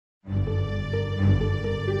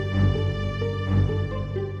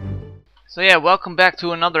So yeah, welcome back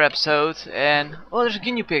to another episode, and oh, there's a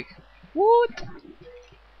guinea pig. What?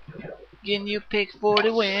 Guinea pig for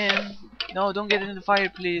the win. No, don't get in the fire,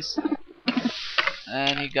 please.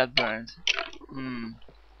 And he got burned.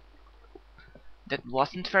 That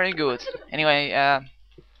wasn't very good. Anyway,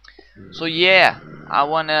 so yeah, I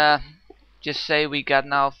wanna just say we got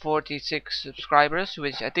now 46 subscribers,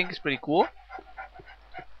 which I think is pretty cool.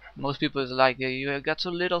 Most people is like, you got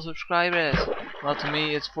so little subscribers. Well, to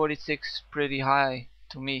me, it's 46 pretty high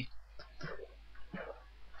to me.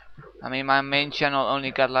 I mean, my main channel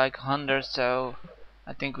only got like 100, so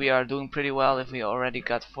I think we are doing pretty well if we already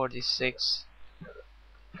got 46.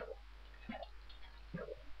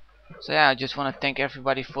 So yeah, I just want to thank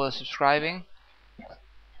everybody for subscribing.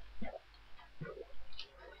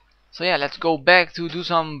 So yeah, let's go back to do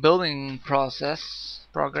some building progress.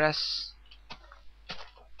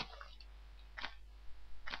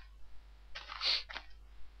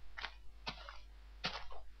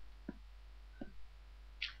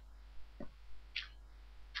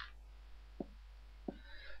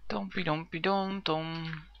 Dumpy dumpy dum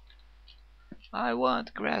dum. I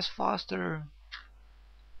want grass faster.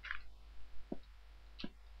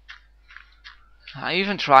 I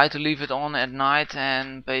even tried to leave it on at night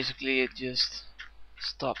and basically it just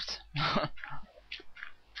stopped. I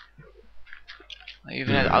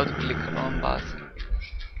even had auto-click on, but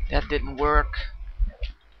that didn't work.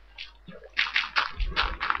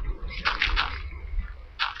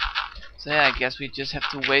 So yeah, I guess we just have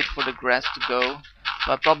to wait for the grass to go.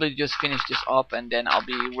 So I'll probably just finish this up and then I'll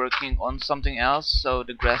be working on something else. So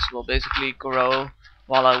the grass will basically grow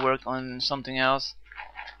while I work on something else.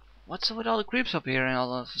 What's up with all the creeps up here and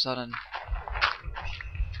all of a sudden?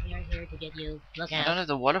 We are here to get you. Look I out. don't have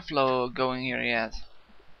the water flow going here yet.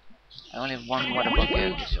 I only have one water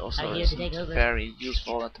bucket, which also is very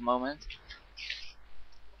useful at the moment.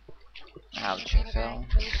 Ouch, I fell.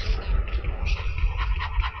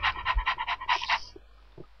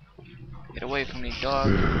 Get away from me, dog.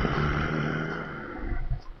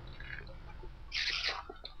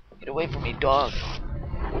 Get away from me, dog.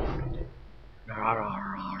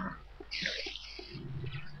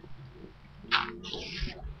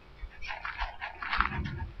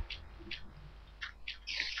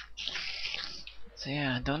 So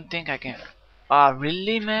yeah, I don't think I can. Ah,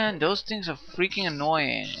 really, man? Those things are freaking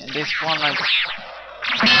annoying, and they spawn like.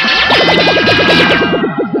 I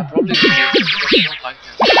probably don't like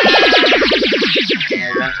them.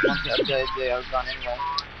 Once they update, they are gone anyway.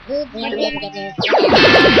 We are here to get you.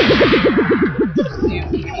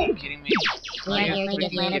 Are you kidding me? We are here to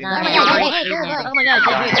get you. Oh my god!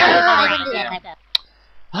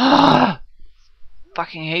 Ah!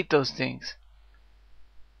 Fucking hate those things.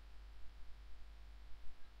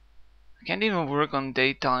 I can't even work on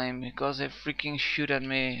daytime because they freaking shoot at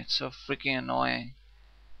me. It's so freaking annoying.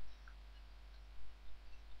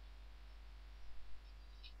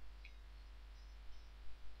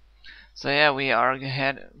 So yeah, we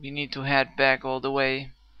need to head back all the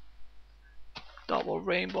way. Double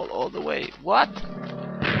rainbow all the way. What?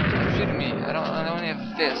 Stop shooting me. I don't have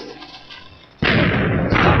a fist.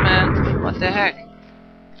 Stop, man. What the heck?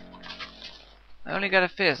 I only got a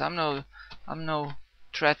fist. I'm no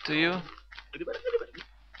threat to you.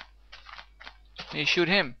 You shoot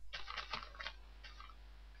him.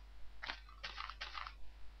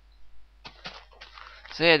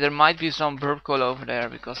 So yeah, there might be some burp coal over there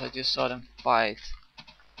because I just saw them fight,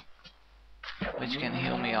 which can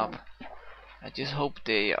heal me up. I just hope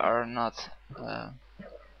they are not.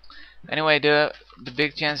 Anyway, the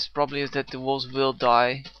big chance probably is that the wolves will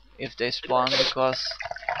die if they spawn, because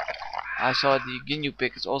I saw the guinea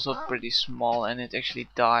pig is also pretty small and it actually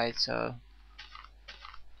died, so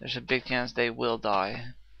there's a big chance they will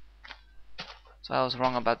die. So I was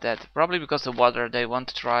wrong about that. Probably because the water, they want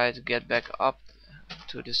to try to get back up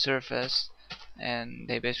to the surface and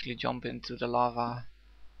they basically jump into the lava.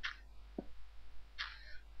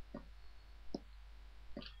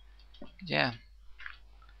 Yeah,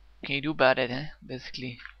 what can you do about it,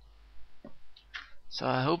 basically. So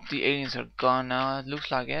I hope the aliens are gone now. It looks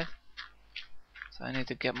like it. So I need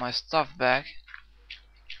to get my stuff back.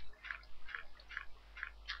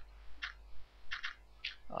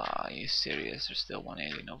 Ah, are you serious? There's still one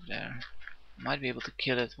alien over there. I might be able to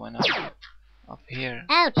kill it when I'm up here.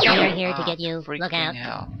 Ouch! We are here to get you. Look out.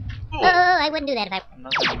 Hell. Oh, I wouldn't do that if I. I'm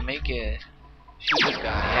not gonna make it. Shoot this guy.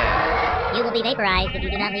 Yeah. You will be vaporized if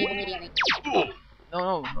you do not leave immediately.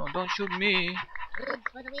 No, don't shoot me.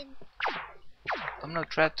 For the win. I'm no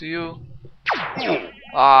threat to you.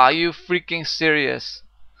 Ah, are you freaking serious?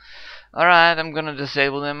 Alright, I'm gonna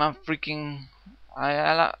disable them. I'm freaking.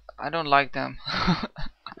 I don't like them.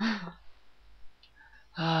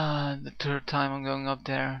 The third time I'm going up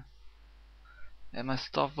there. And my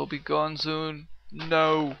stuff will be gone soon.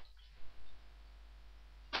 No!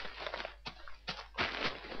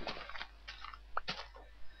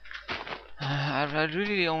 I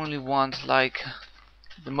really only want, like,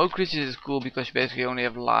 the Mo creatures is cool because you basically only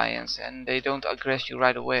have lions and they don't aggress you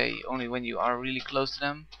right away, only when you are really close to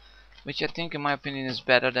them. Which I think in my opinion is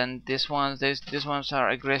better than this ones. These ones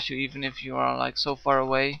are aggress you even if you are like so far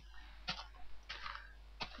away.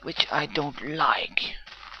 Which I don't like.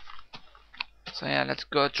 So yeah, let's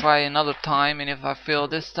go try another time, and if I fail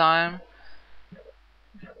this time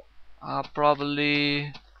I'll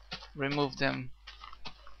probably remove them.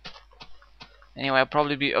 Anyway, I'll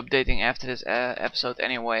probably be updating after this episode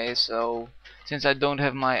anyway, so since I don't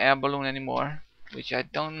have my air balloon anymore, which I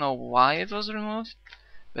don't know why it was removed,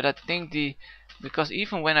 but I think because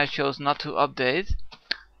even when I chose not to update,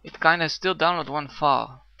 it kinda still download one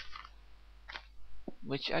file.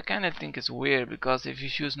 Which I kinda think is weird, because if you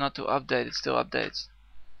choose not to update, it still updates.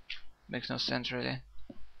 Makes no sense really.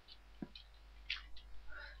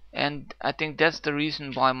 And I think that's the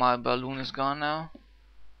reason why my balloon is gone now.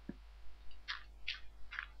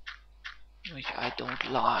 Which I don't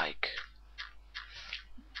like.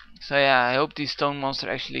 So yeah, I hope the stone monster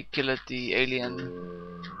actually killed the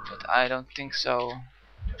alien. But I don't think so.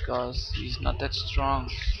 Because he's not that strong.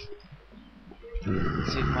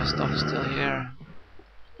 Let's see if my stuff is still here.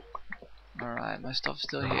 Alright, my stuff is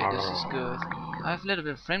still here, this is good. I have a little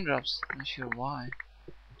bit of frame drops, not sure why.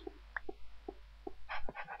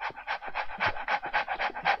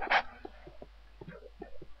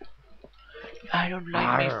 I don't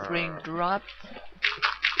like my frame drop.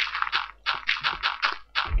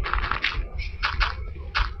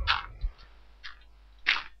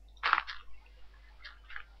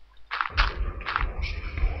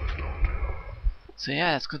 So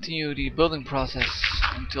yeah, let's continue the building process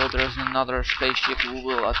until there's another spaceship who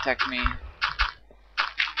will attack me.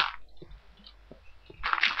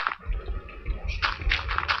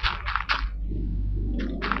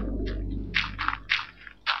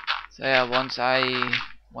 So yeah,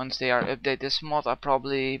 once they are update this mod, I'll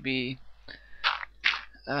probably be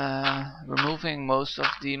removing most of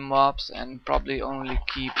the mobs and probably only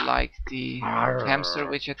keep like the hamster,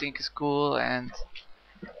 which I think is cool, and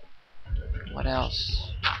what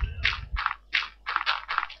else?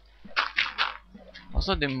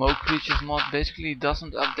 Also the Mo creatures mod basically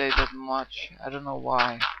doesn't update that much. I don't know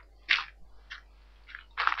why.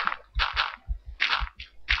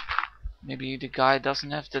 Maybe the guy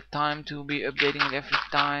doesn't have the time to be updating it every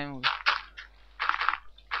time.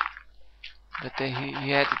 But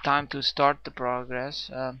he had the time to start the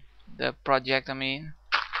the project I mean.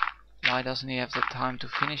 Why doesn't he have the time to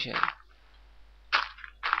finish it?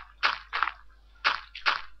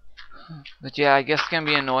 But yeah, I guess it can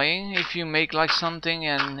be annoying if you make like something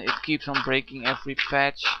and it keeps on breaking every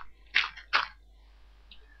patch.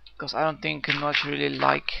 Because I don't think not really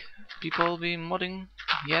like people be modding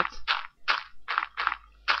yet.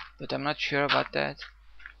 But I'm not sure about that.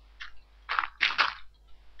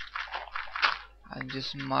 And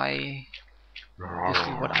just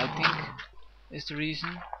what I think is the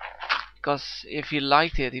reason. Because if he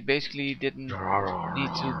liked it, he basically didn't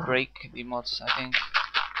need to break the mods, I think.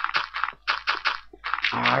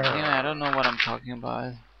 Anyway, I don't know what I'm talking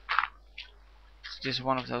about. It's just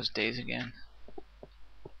one of those days again.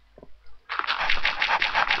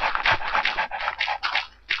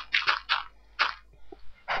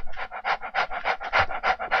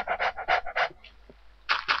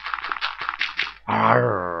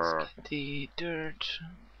 Let's get the dirt.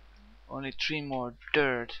 Only 3 more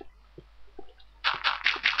dirt.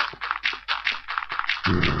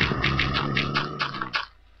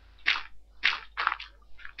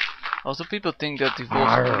 Also, people think that the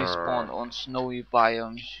wolves only spawn on snowy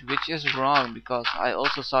biomes, which is wrong, because I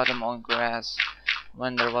also saw them on grass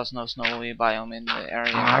when there was no snowy biome in the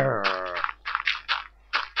area.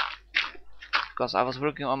 Because I was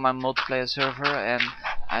working on my multiplayer server and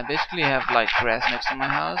I basically have like grass next to my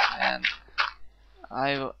house, and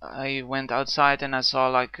I went outside and I saw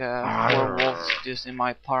like 4 wolves just in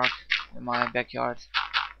my park, in my backyard,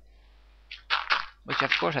 which of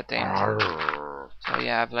course I tamed. So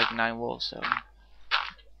yeah, I have like 9 wolves, so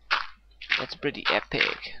that's pretty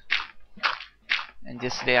epic. And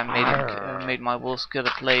yesterday I made my wolves kill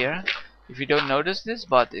a player. If you don't notice this,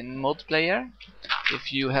 but in multiplayer,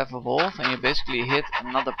 if you have a wolf and you basically hit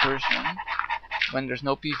another person when there's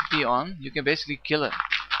no PvP on, you can basically kill him.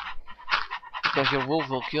 Because your wolf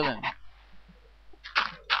will kill him.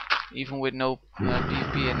 Even with no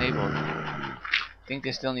PvP enabled. I think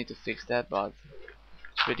they still need to fix that, but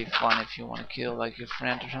pretty fun if you want to kill like your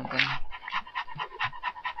friend or something.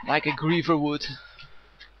 Like a griever would.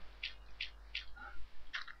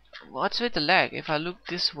 What's with the lag? If I look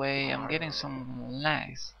this way, I'm getting some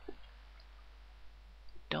lags.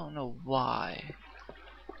 Don't know why.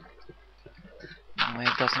 Anyway,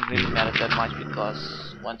 it doesn't really matter that much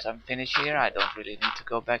because once I'm finished here, I don't really need to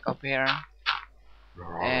go back up here.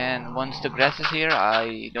 And once the grass is here,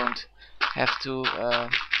 I don't have to.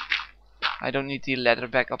 I don't need the ladder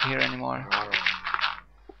back up here anymore.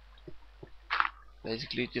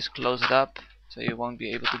 Basically, just close it up so you won't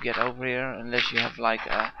be able to get over here unless you have like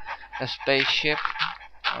a spaceship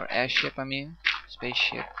or airship. I mean,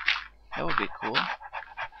 spaceship. That would be cool.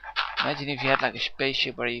 Imagine if you had like a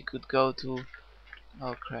spaceship where you could go to.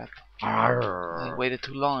 Oh crap! I waited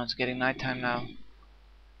too long. It's getting nighttime now.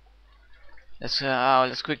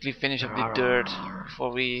 Let's quickly finish up the dirt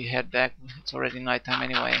before we head back. It's already nighttime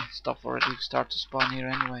anyway. Stuff already start to spawn here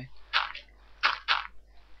anyway.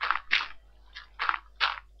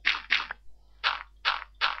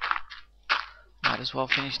 Might as well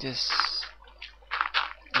finish this.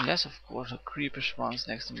 Unless of course a creeper spawns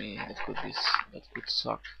next to me. That could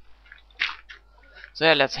suck. So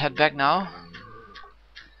yeah, let's head back now.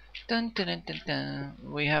 Dun, dun, dun, dun, dun.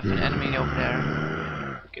 We have an enemy over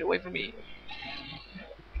there. Get away from me.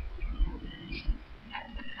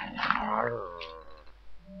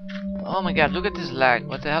 Oh my god, look at this lag.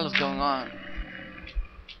 What the hell is going on?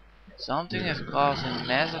 Something is causing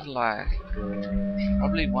massive lag.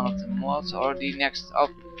 Probably one of the mods or the next up.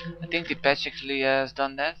 I think the patch actually has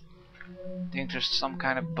done that. I think there's some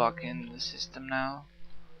kind of bug in the system now.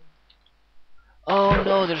 Oh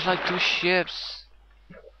no, there's like 2 ships.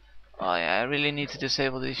 Oh yeah, I really need to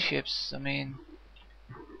disable these ships. I mean,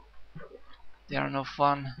 they are no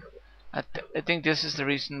fun. I think this is the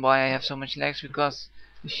reason why I have so much lags, because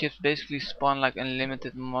the ships basically spawn like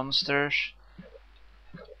unlimited monsters.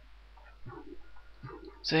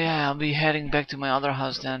 So yeah, I'll be heading back to my other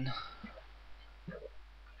house then.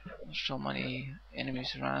 There's so many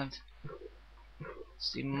enemies around. I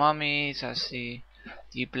see mummies, I see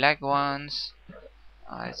the black ones,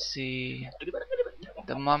 I see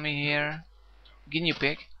the mummy here. Guinea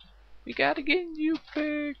pig. We got a guinea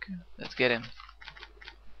pig. Let's get him.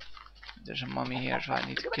 There's a mummy here, so I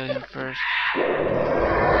need to kill him first.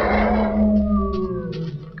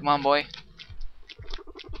 Come on, boy.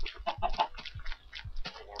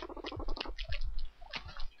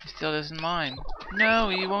 He still isn't mine. No,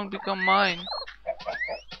 he won't become mine.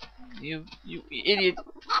 You idiot.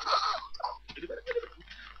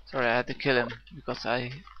 Sorry, I had to kill him because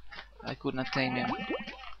I could not tame him.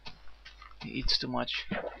 He eats too much.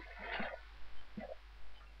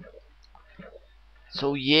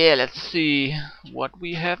 So yeah, let's see what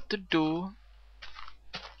we have to do.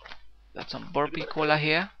 Got some burpee cola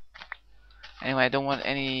here. Anyway, I don't want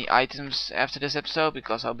any items after this episode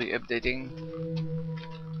because I'll be updating.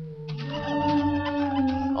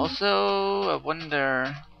 Also, I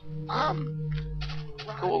wonder.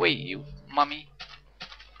 Go away, you mummy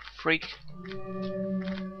freak.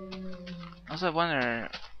 Also, I wonder.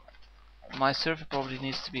 My server probably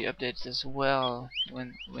needs to be updated as well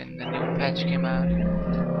when the new patch came out.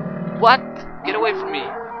 What? Get away from me!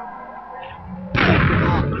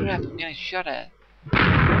 Oh crap! I'm getting shot at.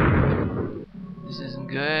 This isn't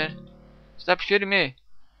good. Stop shooting me!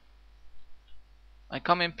 I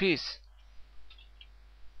come in peace.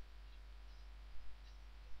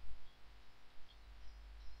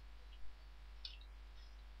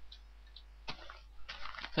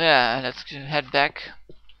 So yeah, let's head back.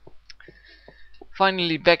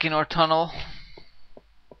 Finally back in our tunnel.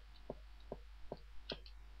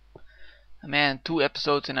 Man, 2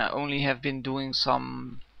 episodes and I only have been doing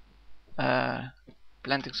some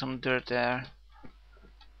planting some dirt there.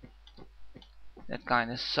 That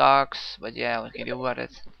kinda sucks, but yeah, what can you do about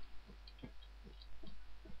it?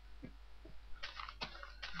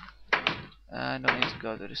 I don't need to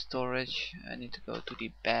go to the storage, I need to go to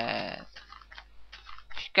the bed.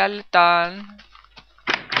 Skeleton!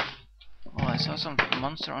 Oh, I saw some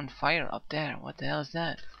monster on fire up there. What the hell is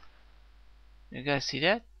that? You guys see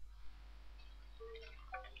that?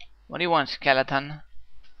 What do you want, skeleton?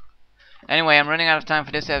 Anyway, I'm running out of time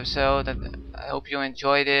for this episode. I hope you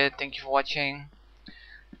enjoyed it. Thank you for watching.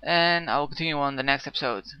 And I will continue on the next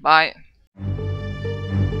episode. Bye!